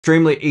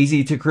Extremely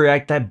easy to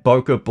create that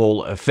bokeh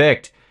ball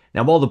effect.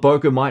 Now, while the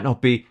bokeh might not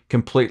be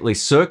completely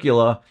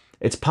circular,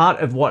 it's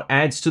part of what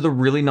adds to the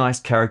really nice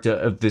character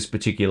of this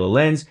particular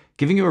lens,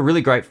 giving you a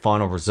really great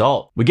final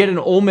result. We get an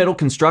all metal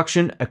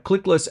construction, a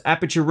clickless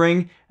aperture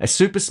ring, a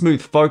super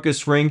smooth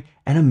focus ring,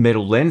 and a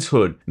metal lens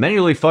hood.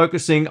 Manually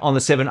focusing on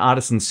the 7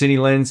 Artisan Cine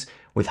lens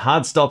with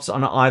hard stops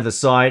on either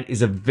side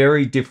is a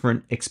very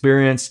different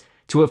experience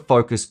to a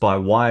focus by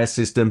wire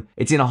system.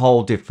 It's in a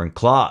whole different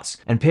class.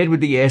 And paired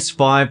with the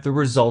S5, the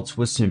results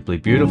were simply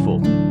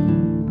beautiful.